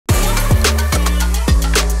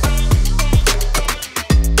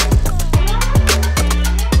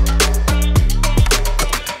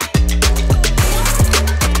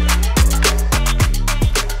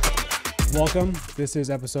Welcome. This is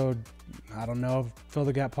episode, I don't know, Fill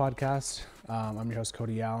the Gap podcast. I'm your host,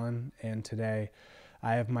 Cody Allen, and today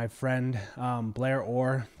I have my friend Blair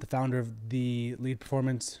Orr, the founder of the Lead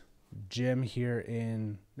Performance Gym here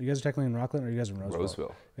in, you guys are technically in Rockland, or are you guys in Roseville?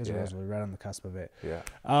 Roseville. You guys are in Roseville, right on the cusp of it. Yeah.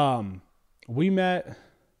 We met a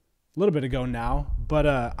little bit ago now, but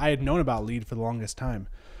I had known about Lead for the longest time.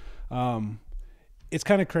 It's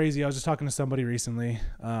kind of crazy. I was just talking to somebody recently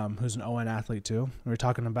who's an ON athlete too. We were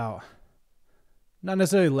talking about not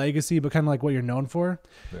necessarily legacy, but kind of like what you're known for.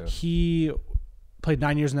 Yeah. He played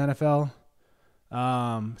 9 years in the NFL,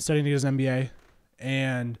 studying to get his MBA,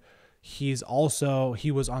 and he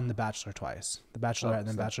was on The Bachelor twice, The Bachelorette and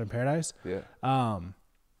then Bachelor in Paradise. Yeah. And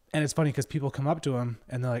it's funny because people come up to him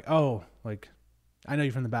and they're like, "Oh, like, I know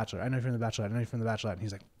you from The Bachelor. I know you from The Bachelorette. I know you from The Bachelorette." And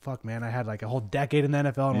he's like, "Fuck, man, I had like a whole decade in the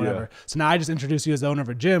NFL and whatever." Yeah. So now I just introduced you as the owner of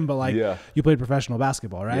a gym, but like you played professional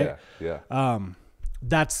basketball, right? Yeah.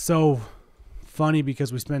 That's so funny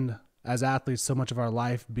because we spend as athletes so much of our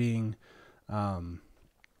life being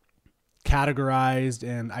categorized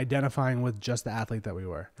and identifying with just the athlete that we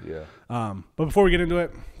were. Yeah. But before we get into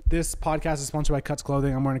it, this podcast is sponsored by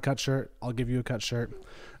CutsClothing. I'm wearing a Cuts shirt. I'll give you a Cuts shirt.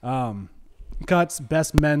 Cuts,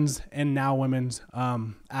 best men's and now women's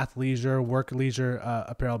athleisure, work leisure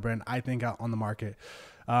apparel brand, I think, out on the market.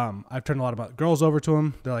 I've turned a lot of girls over to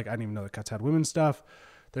them. They're like, I didn't even know that Cuts had women's stuff.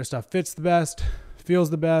 Their stuff fits the best,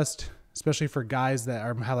 feels the best, especially for guys that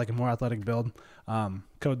have like a more athletic build.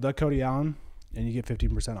 Code Cody Allen, and you get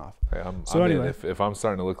 15% off. Hey, anyway, if I'm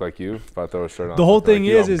starting to look like you, if I throw a shirt on, the whole thing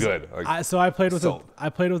like is good. Like, I played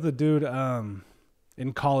with a dude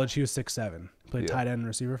in college. He was 6'7", played tight end and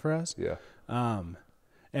receiver for us. Yeah.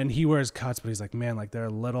 And he wears Cuts, but he's like, man, like they're a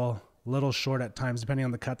little short at times depending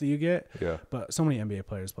on the cut that you get. Yeah. But so many NBA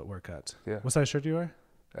players wear Cuts. Yeah. What size shirt do you wear?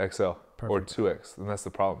 XL. Perfect. Or 2X, and that's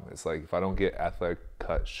the problem. It's like if I don't get athletic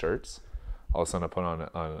cut shirts, all of a sudden I put on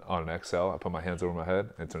an XL, I put my hands over my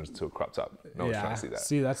head, and it turns into a crop top. No one's trying to see that.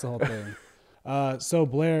 See, that's the whole thing. So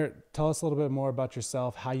Blair, tell us a little bit more about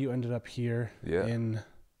yourself, how you ended up here in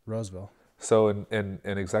Roseville. So, and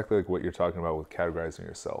exactly like what you're talking about with categorizing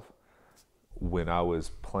yourself. When I was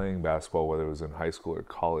playing basketball, whether it was in high school or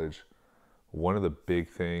college, one of the big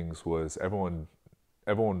things was everyone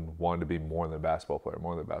wanted to be more than a basketball player,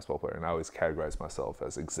 and I always categorized myself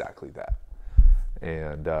as exactly that.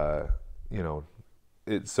 And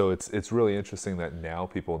it's really interesting that now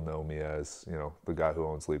people know me as, the guy who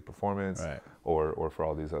owns Lead Performance, right, or for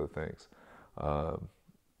all these other things.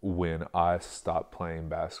 When I stopped playing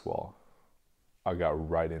basketball, I got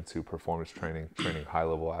right into performance training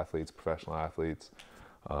high-level athletes, professional athletes.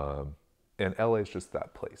 And LA is just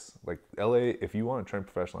that place. Like LA, if you want to train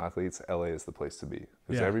professional athletes, LA is the place to be.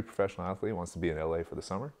 Because every professional athlete wants to be in LA for the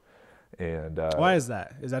summer. And why is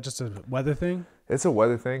that? Is that just a weather thing? It's a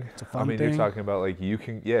weather thing. It's a fun thing. You're talking about like you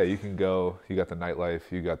can go. You got the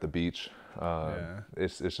nightlife. You got the beach.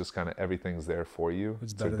 It's just kind of everything's there for you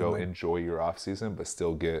to go enjoy your off season, but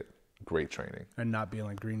still get great training. And not be in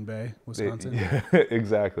like Green Bay, Wisconsin.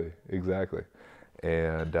 Exactly.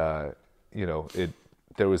 And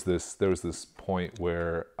there was this point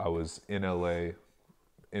where I was in LA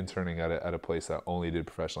interning at a place that only did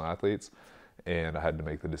professional athletes, and I had to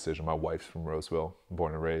make the decision. My wife's from Roseville,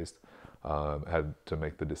 born and raised. Had to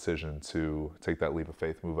make the decision to take that leap of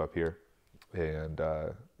faith, move up here, and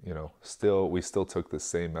we still took the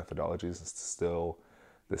same methodologies, still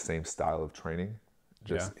the same style of training,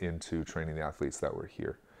 just into training the athletes that were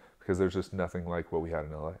here, because there's just nothing like what we had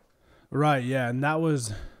in LA. Right. Yeah, and that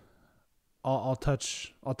was. I'll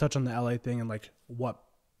touch on the LA thing and like what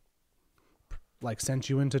like sent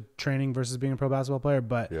you into training versus being a pro basketball player.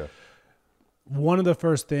 But one of the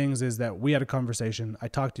first things is that we had a conversation. I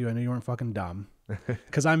talked to you. I knew you weren't fucking dumb,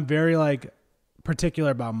 because I'm very like particular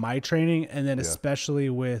about my training, and then especially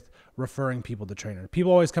with referring people to trainer.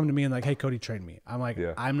 People always come to me and like, "Hey, Cody, train me." I'm like,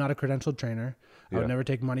 I'm not a credentialed trainer. I would never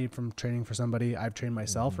take money from training for somebody. I've trained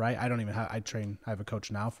myself, right? I don't even have. I have a coach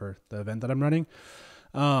now for the event that I'm running.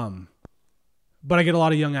 But I get a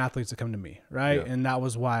lot of young athletes that come to me, right? Yeah. And that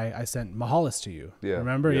was why I sent Mahalis to you. Yeah.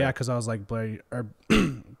 Remember? Yeah, because I was like, Blair,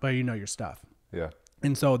 you know your stuff. Yeah.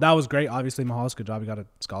 And so that was great. Obviously, Mahalis, good job. He got a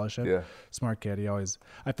scholarship. Yeah. Smart kid. I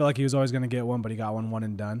felt like he was always going to get one, but he got one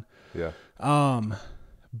and done. Yeah.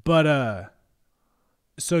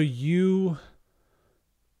 So you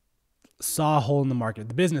saw a hole in the market,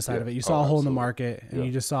 the business side of it. You saw a hole in the market, and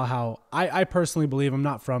you just saw how I personally believe, I'm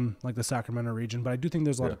not from like the Sacramento region, but I do think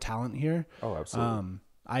there's a lot of talent here. Oh, absolutely.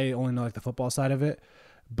 I only know like the football side of it,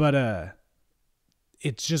 but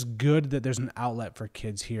it's just good that there's an outlet for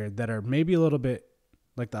kids here that are maybe a little bit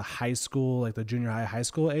like the high school, like the junior high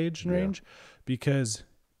school age and range, because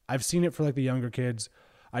I've seen it for like the younger kids.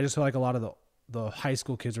 I just feel like a lot of the high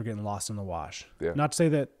school kids are getting lost in the wash. Yeah. Not to say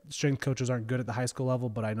that strength coaches aren't good at the high school level,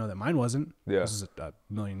 but I know that mine wasn't. Yeah. This is a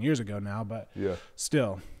million years ago now, but yeah.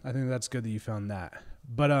 still, I think that's good that you found that.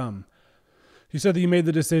 But you said that you made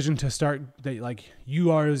the decision to start that like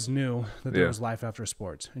you always knew that there was life after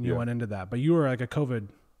sports, and you went into that. But you were like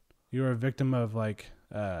you were a victim of like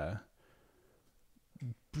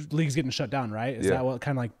leagues getting shut down, right? Is that what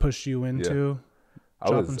kind of like pushed you into? I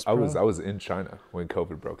was in China when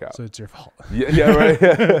COVID broke out. So it's your fault. Yeah, right.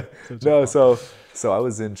 Yeah. So I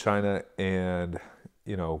was in China and,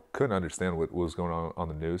 you know, couldn't understand what was going on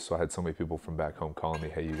the news. So I had so many people from back home calling me,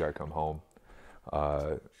 hey, you got to come home.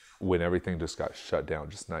 When everything just got shut down,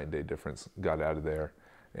 just 9-day difference, got out of there.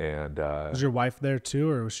 And was your wife there too,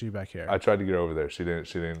 or was she back here? I tried to get her over there. She didn't.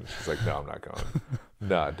 She's like, no, I'm not going.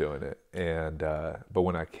 Not doing it. And but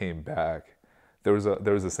when I came back, there was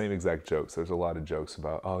the same exact jokes. There's a lot of jokes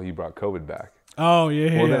about, oh, you brought COVID back. Oh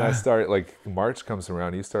yeah. Well, then I start like March comes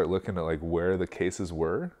around. You start looking at like where the cases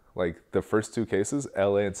were. Like the first 2 cases,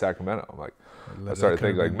 LA and Sacramento. I'm like, I started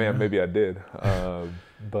thinking like, man, maybe I did.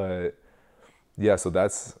 But yeah, so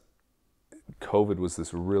COVID was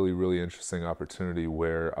this really, really interesting opportunity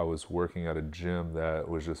where I was working at a gym that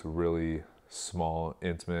was just really small,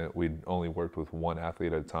 intimate. We'd only worked with one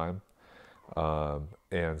athlete at a time.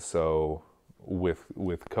 And so with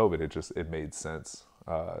COVID, it made sense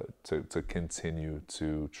to continue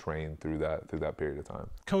to train through that period of time.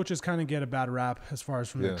 Coaches kind of get a bad rap as far as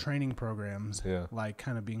from their training programs, like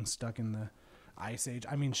kind of being stuck in the ice age.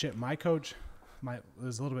 I mean, shit, my coach,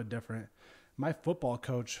 was a little bit different. My football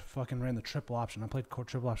coach fucking ran the triple option. I played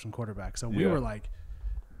triple option quarterback. So we were like,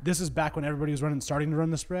 this is back when everybody was starting to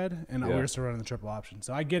run the spread, and we were still running the triple option.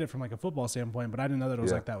 So I get it from like a football standpoint, but I didn't know that it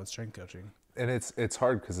was like that with strength coaching. And it's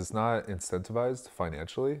hard because it's not incentivized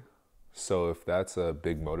financially. So if that's a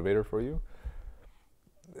big motivator for you,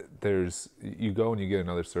 you go and you get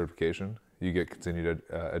another certification, you get continued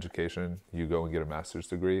education, you go and get a master's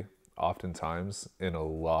degree. Oftentimes in a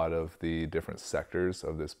lot of the different sectors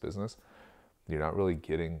of this business, you're not really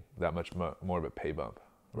getting that much more of a pay bump,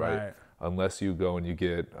 right? Unless you go and you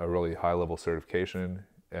get a really high level certification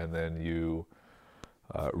and then you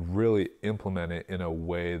really implement it in a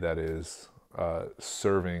way that is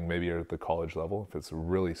serving, maybe at the college level. If it's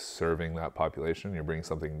really serving that population, you're bringing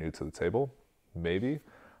something new to the table, maybe.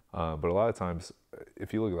 But a lot of times,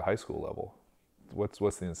 if you look at the high school level, what's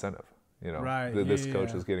the incentive? You know, this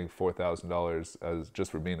coach is getting $4,000 as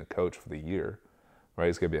just for being a coach for the year, right?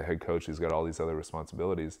 He's going to be a head coach. He's got all these other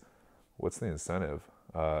responsibilities. What's the incentive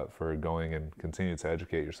for going and continuing to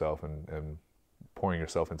educate yourself and pouring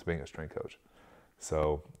yourself into being a strength coach?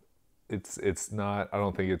 So it's not, I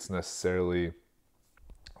don't think it's necessarily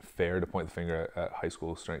fair to point the finger at high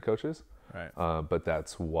school strength coaches. Right. But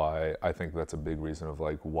that's why I think that's a big reason of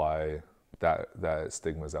like why that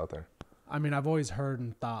stigma is out there. I mean, I've always heard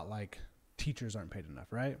and thought like teachers aren't paid enough,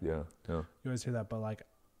 right? Yeah. You always hear that, but like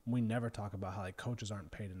we never talk about how like coaches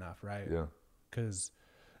aren't paid enough, right? Yeah. Because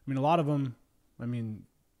I mean, a lot of them, I mean,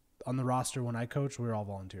 on the roster when I coached, we were all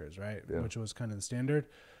volunteers, right? Yeah. Which was kind of the standard.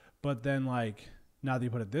 But then like now that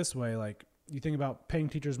you put it this way, like you think about paying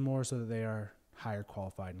teachers more so that they are higher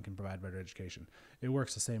qualified and can provide better education. It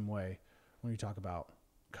works the same way when you talk about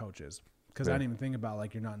coaches. Because I didn't even think about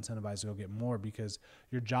like you're not incentivized to go get more because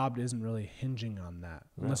your job isn't really hinging on that.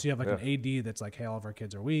 Unless you have like an AD that's like, hey, all of our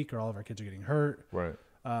kids are weak or all of our kids are getting hurt. Right.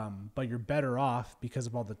 But you're better off because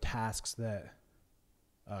of all the tasks that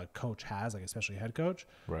a coach has, like especially head coach.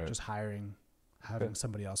 Right. Just having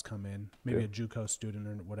somebody else come in, maybe a JUCO student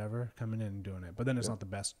or whatever, coming in and doing it. But then it's not the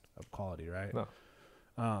best of quality, right?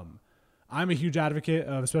 No. I'm a huge advocate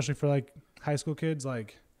of, especially for like high school kids,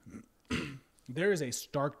 like there is a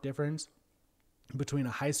stark difference between a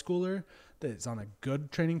high schooler that's on a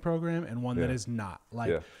good training program and one that is not.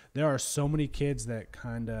 Like there are so many kids that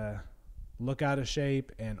kind of look out of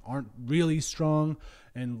shape and aren't really strong,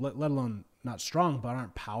 and let alone not strong, but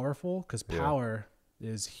aren't powerful, because power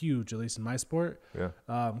is huge, at least in my sport.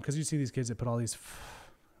 Yeah. Because you see these kids that put all these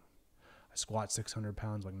I squat 600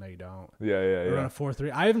 pounds. Like, no, you don't. Yeah. Run a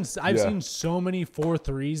 4.3. I've seen so many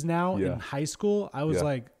 4.3s now in high school. I was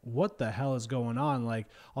like, what the hell is going on? Like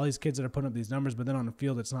all these kids that are putting up these numbers, but then on the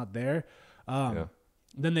field, it's not there.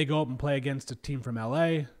 Then they go up and play against a team from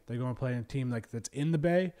LA. They go and play a team like that's in the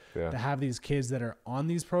Bay to have these kids that are on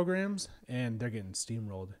these programs, and they're getting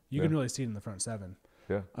steamrolled. You can really see it in the front seven.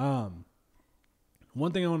 Yeah.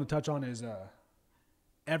 One thing I want to touch on is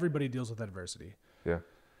everybody deals with adversity. Yeah.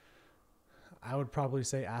 I would probably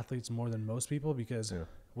say athletes more than most people, because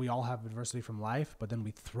we all have adversity from life, but then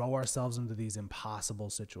we throw ourselves into these impossible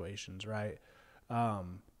situations, right?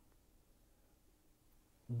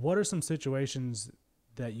 what are some situations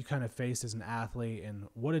that you kind of faced as an athlete, and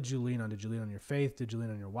what did you lean on? Did you lean on your faith? Did you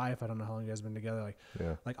lean on your wife? I don't know how long you guys have been together.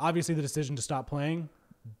 Like obviously the decision to stop playing,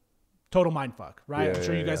 total mind fuck, right? I'm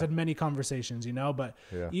sure you guys had many conversations, you know, but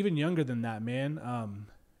even younger than that, man,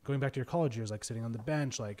 going back to your college years, like sitting on the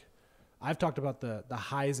bench, like I've talked about the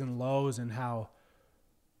highs and lows and how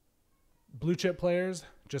blue chip players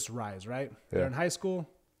just rise, right? They're in high school.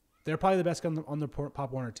 They're probably the best kid on the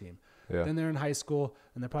Pop Warner team. Then they're in high school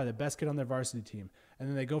and they're probably the best kid on their varsity team. And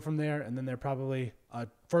then they go from there and then they're probably a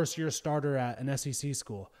first-year starter at an SEC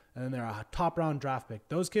school. And then they're a top-round draft pick.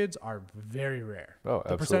 Those kids are very rare. Oh, absolutely.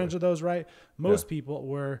 The percentage of those, right? Most people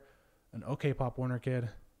were an okay Pop Warner kid.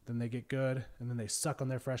 Then they get good, and then they suck on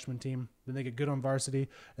their freshman team. Then they get good on varsity,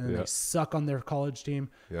 and then they suck on their college team.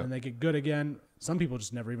 And they get good again. Some people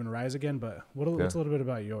just never even rise again. But what's a little bit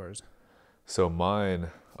about yours? So mine,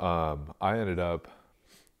 I ended up,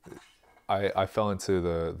 I fell into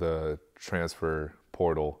the transfer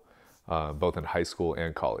portal, both in high school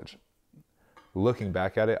and college. Looking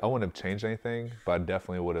back at it, I wouldn't have changed anything, but I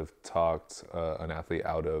definitely would have talked an athlete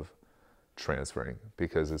out of transferring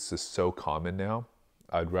because it's just so common now.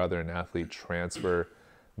 I'd rather an athlete transfer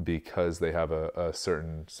because they have a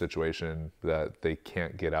certain situation that they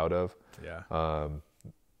can't get out of.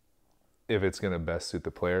 If it's going to best suit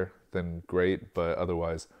the player, then great. But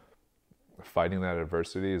otherwise, fighting that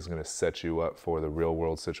adversity is going to set you up for the real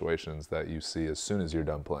world situations that you see as soon as you're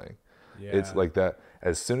done playing. It's like that.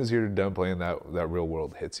 As soon as you're done playing, that real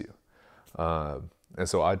world hits you. And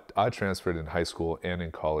so I transferred in high school and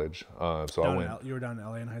in college. You were down in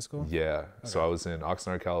LA in high school? Yeah. Okay. So I was in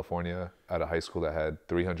Oxnard, California at a high school that had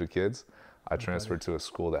 300 kids. I transferred to a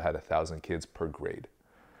school that had 1,000 kids per grade.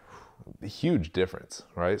 Huge difference,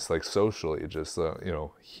 right? It's like socially just,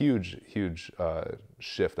 huge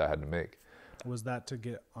shift I had to make. Was that to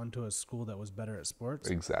get onto a school that was better at sports?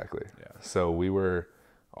 Exactly. So we were,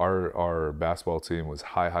 our basketball team was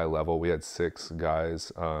high level. We had 6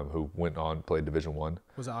 guys who went on, played Division I.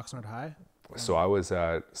 Was it Oxnard High? So I was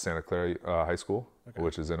at Santa Clara High School,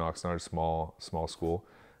 which is in Oxnard, small school.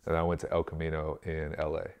 And I went to El Camino in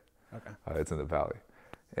LA. It's in the Valley.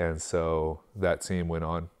 And so that team went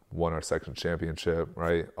on, won our second championship,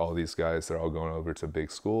 right? All these guys, they're all going over to big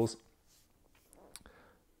schools.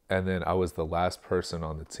 And then I was the last person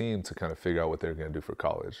on the team to kind of figure out what they were going to do for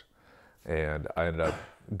college. And I ended up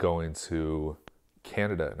going to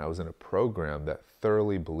Canada, and I was in a program that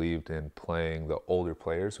thoroughly believed in playing the older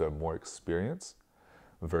players who have more experience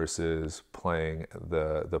versus playing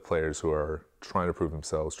the players who are trying to prove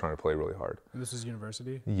themselves, trying to play really hard. And this is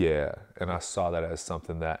university? Yeah, and I saw that as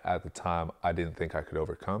something that at the time I didn't think I could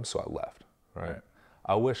overcome, so I left, right?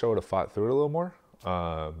 I wish I would have fought through it a little more,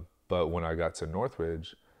 but when I got to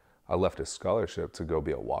Northridge, I left a scholarship to go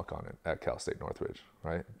be a walk-on at Cal State Northridge,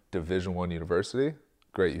 right? Division I university,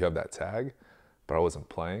 great, you have that tag, but I wasn't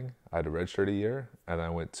playing. I had to redshirt a year, and I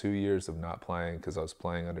went 2 years of not playing because I was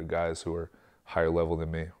playing under guys who were higher level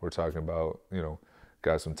than me. We're talking about,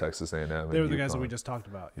 guys from Texas A&M. They were the guys that we just talked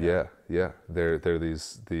about. Yeah. They're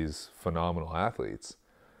these phenomenal athletes,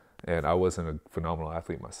 and I wasn't a phenomenal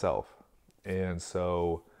athlete myself. And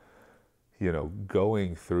so,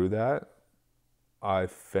 going through that, I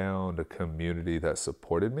found a community that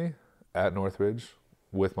supported me at Northridge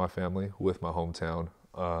with my family, with my hometown.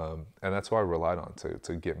 And that's what I relied on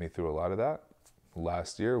to get me through a lot of that.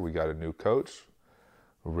 Last year, we got a new coach,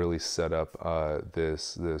 really set up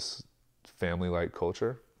this family-like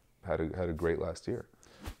culture. Had a great last year.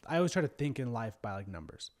 I always try to think in life by like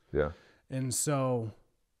numbers. Yeah. And so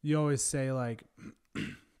you always say like,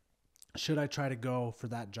 should I try to go for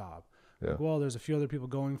that job? Yeah. Like, well, there's a few other people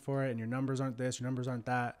going for it, and your numbers aren't this, your numbers aren't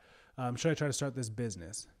that. Should I try to start this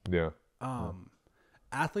business? Yeah.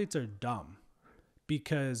 Athletes are dumb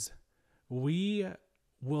because we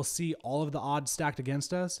will see all of the odds stacked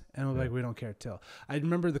against us, and we'll be like, we don't care till. I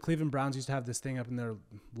remember the Cleveland Browns used to have this thing up in their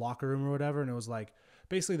locker room or whatever, and it was like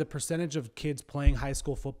basically the percentage of kids playing high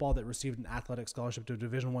school football that received an athletic scholarship to a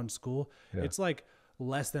Division I school, it's like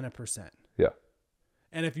less than 1%. Yeah.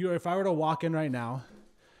 And if I were to walk in right now,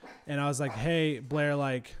 and I was like, hey, Blair,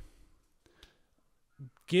 like,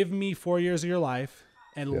 give me 4 years of your life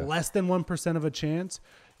and less than 1% of a chance,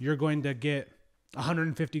 you're going to get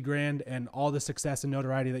 $150,000 and all the success and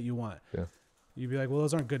notoriety that you want. Yeah. You'd be like, well,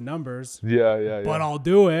 those aren't good numbers. Yeah. But I'll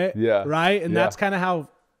do it. Yeah. Right. And that's kind of how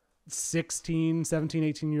 16, 17,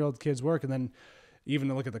 18-year-old kids work. And then even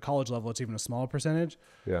to look at the college level, it's even a smaller percentage.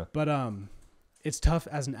 Yeah. But, it's tough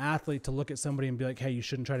as an athlete to look at somebody and be like, hey, you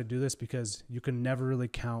shouldn't try to do this because you can never really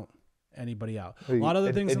count anybody out. A lot of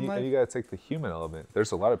the things in life. And you got to take the human element.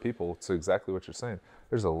 There's a lot of people, to exactly what you're saying,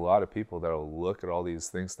 there's a lot of people that will look at all these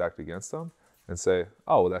things stacked against them and say,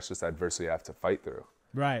 oh, well, that's just adversity I have to fight through.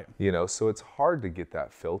 Right. You know, so it's hard to get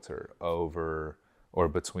that filter over or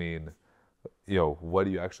between, you know, what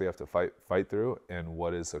do you actually have to fight through, and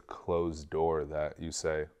what is a closed door that you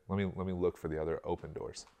say, let me look for the other open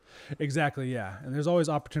doors. Exactly, yeah. And there's always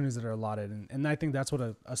opportunities that are allotted. And I think that's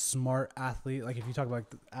what a smart athlete, like if you talk about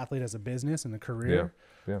the athlete as a business and a career,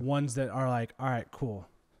 ones that are like, all right, cool.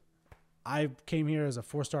 I came here as a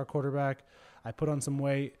 4-star quarterback. I put on some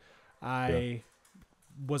weight. I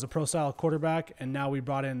was a pro style quarterback, and now we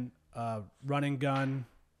brought in a run and gun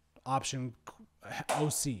option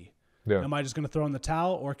OC. Yeah. Am I just going to throw in the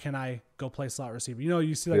towel, or can I go play slot receiver? You know,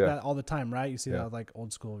 you see like that all the time, right? You see that with like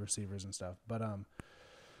old school receivers and stuff. But all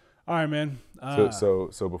right, man.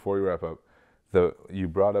 So before we wrap up, you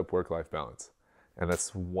brought up work-life balance, and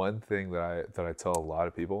that's one thing that I tell a lot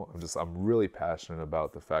of people. I'm really passionate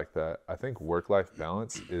about the fact that I think work-life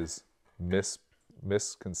balance is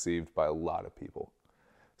misconceived by a lot of people.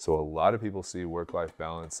 So a lot of people see work-life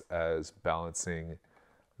balance as balancing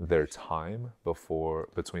their time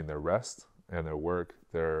between their rest and their work,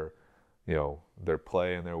 their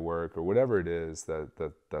play and their work, or whatever it is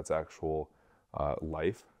that's actual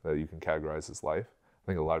life that you can categorize as life. I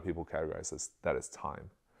think a lot of people categorize that as time,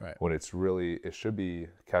 right? When it should be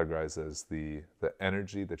categorized as the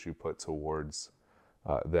energy that you put towards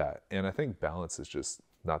that. And I think balance is just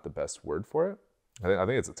not the best word for it. I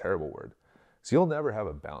think it's a terrible word. So you'll never have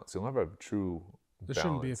a balance. You'll never have a true There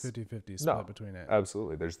balance. Shouldn't be a 50-50 split between it.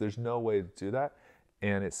 Absolutely. There's no way to do that.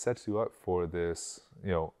 And it sets you up for this,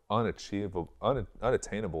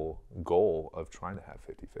 unattainable goal of trying to have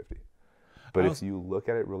 50-50. But if you look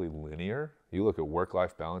at it really linear, you look at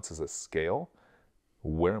work-life balance as a scale,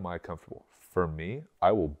 where am I comfortable? For me,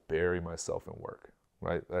 I will bury myself in work,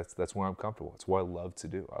 right? That's where I'm comfortable. It's what I love to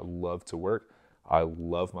do. I love to work. I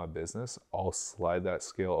love my business. I'll slide that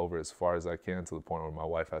scale over as far as I can, to the point where my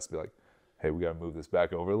wife has to be like, hey, we got to move this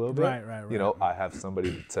back over a little bit. Right. I have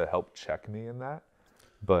somebody to help check me in that.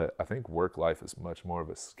 But I think work life is much more of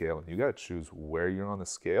a scale, and you got to choose where you're on the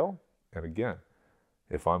scale. And again,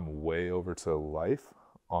 if I'm way over to life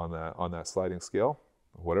on that sliding scale,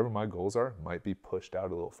 whatever my goals are might be pushed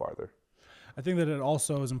out a little farther. I think that it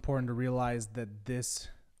also is important to realize that this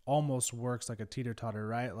almost works like a teeter-totter,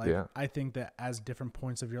 right? Like, I think that as different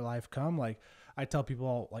points of your life come, like I tell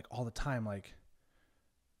people all the time, like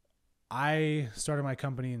I started my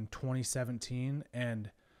company in 2017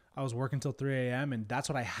 and I was working till 3 a.m. and that's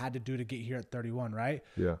what I had to do to get here at 31, right?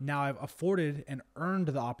 Yeah. Now I've afforded and earned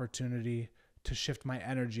the opportunity to shift my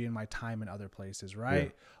energy and my time in other places,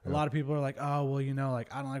 right? A lot of people are like, oh, well,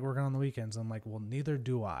 I don't like working on the weekends. I'm like, well, neither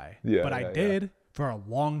do I. But I did for a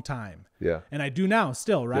long time. Yeah. And I do now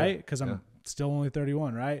still, right? Because I'm still only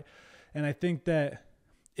 31, right? And I think that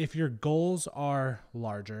if your goals are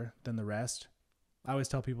larger than the rest, I always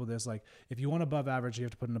tell people this, like, if you want above average, you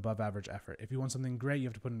have to put in above average effort. If you want something great, you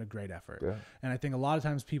have to put in a great effort. Yeah. And I think a lot of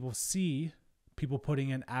times people see people putting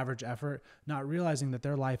in average effort, not realizing that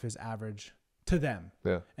their life is average to them.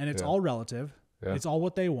 Yeah. And it's all relative. Yeah. It's all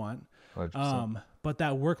what they want. 100%. But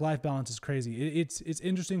that work-life balance is crazy. It's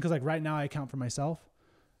interesting because like right now I account for myself.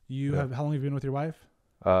 You have, how long have you been with your wife?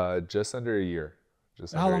 Just under a year.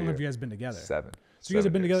 How long have you guys been together? 7. So you guys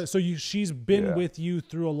have been together. So she's been with you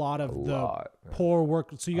through a lot of poor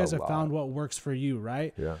work. So you guys have found what works for you,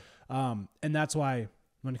 right? Yeah. And that's why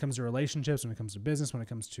when it comes to relationships, when it comes to business, when it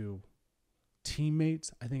comes to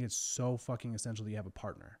teammates, I think it's so fucking essential that you have a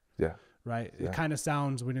partner. Yeah. Right. Yeah. It kind of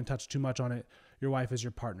sounds, we didn't touch too much on it. Your wife is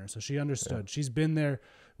your partner. So she understood. Yeah. She's been there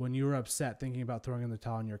when you were upset, thinking about throwing in the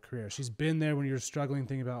towel in your career. She's been there when you're struggling,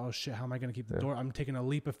 thinking about, oh shit, how am I going to keep the door? I'm taking a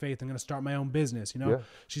leap of faith. I'm going to start my own business.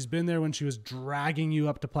 She's been there when she was dragging you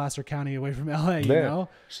up to Placer County away from LA, you know?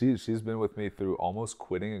 She's been with me through almost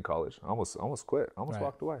quitting in college. Almost quit. Almost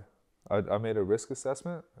walked away. I made a risk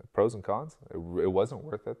assessment, pros and cons. It wasn't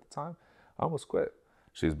worth it at the time. I almost quit.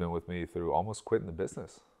 She's been with me through almost quitting the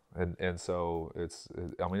business. And so it's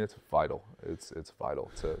vital. It's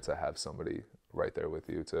vital to have somebody right there with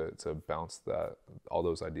you to bounce all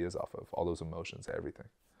those ideas off of, all those emotions, everything.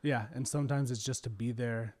 Yeah, and sometimes it's just to be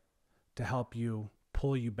there to help you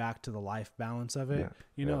pull you back to the life balance of it.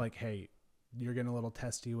 Yeah. Like, hey, you're getting a little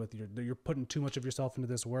testy with you're putting too much of yourself into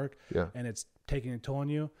this work, and it's taking a toll on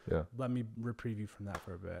you. Yeah. Let me reprieve you from that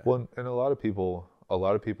for a bit. Well, and a lot of people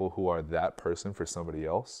who are that person for somebody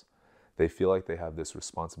else, they feel like they have this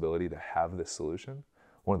responsibility to have this solution.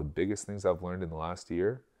 One of the biggest things I've learned in the last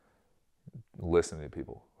year, listening to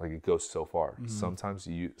people. Like, it goes so far. Sometimes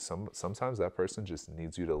sometimes that person just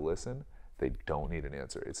needs you to listen. They don't need an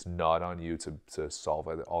answer. It's not on you to solve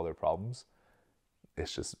all their problems.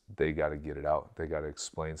 It's just, they got to get it out. They got to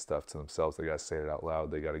explain stuff to themselves. They got to say it out loud.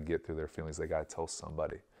 They got to get through their feelings. They got to tell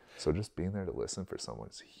somebody. So just being there to listen for someone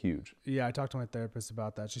is huge. Yeah, I talked to my therapist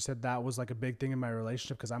about that. She said that was like a big thing in my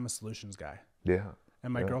relationship because I'm a solutions guy. Yeah.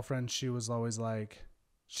 And my girlfriend, she was always like,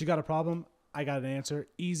 she got a problem, I got an answer,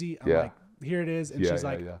 easy. I'm like, here it is. And she's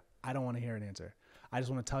like, I don't want to hear an answer. I just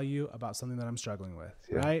want to tell you about something that I'm struggling with,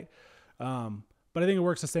 right? But I think it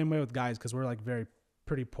works the same way with guys because we're like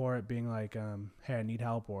pretty poor at being like, hey, I need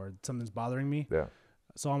help or something's bothering me. Yeah.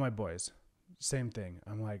 So all my boys, same thing.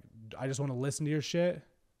 I'm like, I just want to listen to your shit.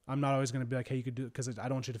 I'm not always going to be like, hey, you could do it, because I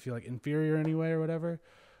don't want you to feel like inferior anyway or whatever.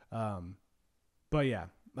 But yeah,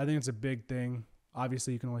 I think it's a big thing.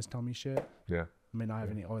 Obviously, you can always tell me shit. Yeah. I may not have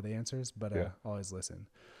all the answers, but always listen.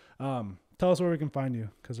 Tell us where we can find you,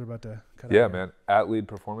 because we're about to cut out. Yeah, man. At Lead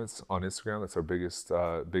Performance on Instagram. That's our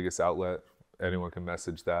biggest outlet. Anyone can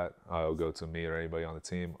message that. It'll go to me or anybody on the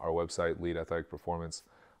team. Our website, Lead Athletic Performance.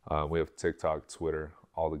 We have TikTok, Twitter,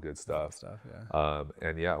 all the good stuff.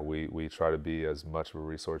 And yeah, we try to be as much of a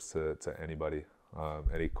resource to anybody.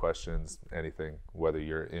 Any questions, anything, whether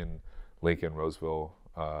you're in Lincoln, Roseville,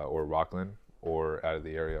 or Rockland, or out of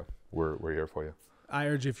the area, we're here for you. I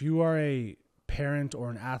urge, if you are a parent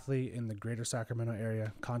or an athlete in the greater Sacramento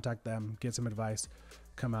area, contact them, get some advice,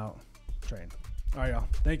 come out, train. All right, y'all.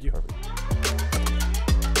 Thank you. Perfect.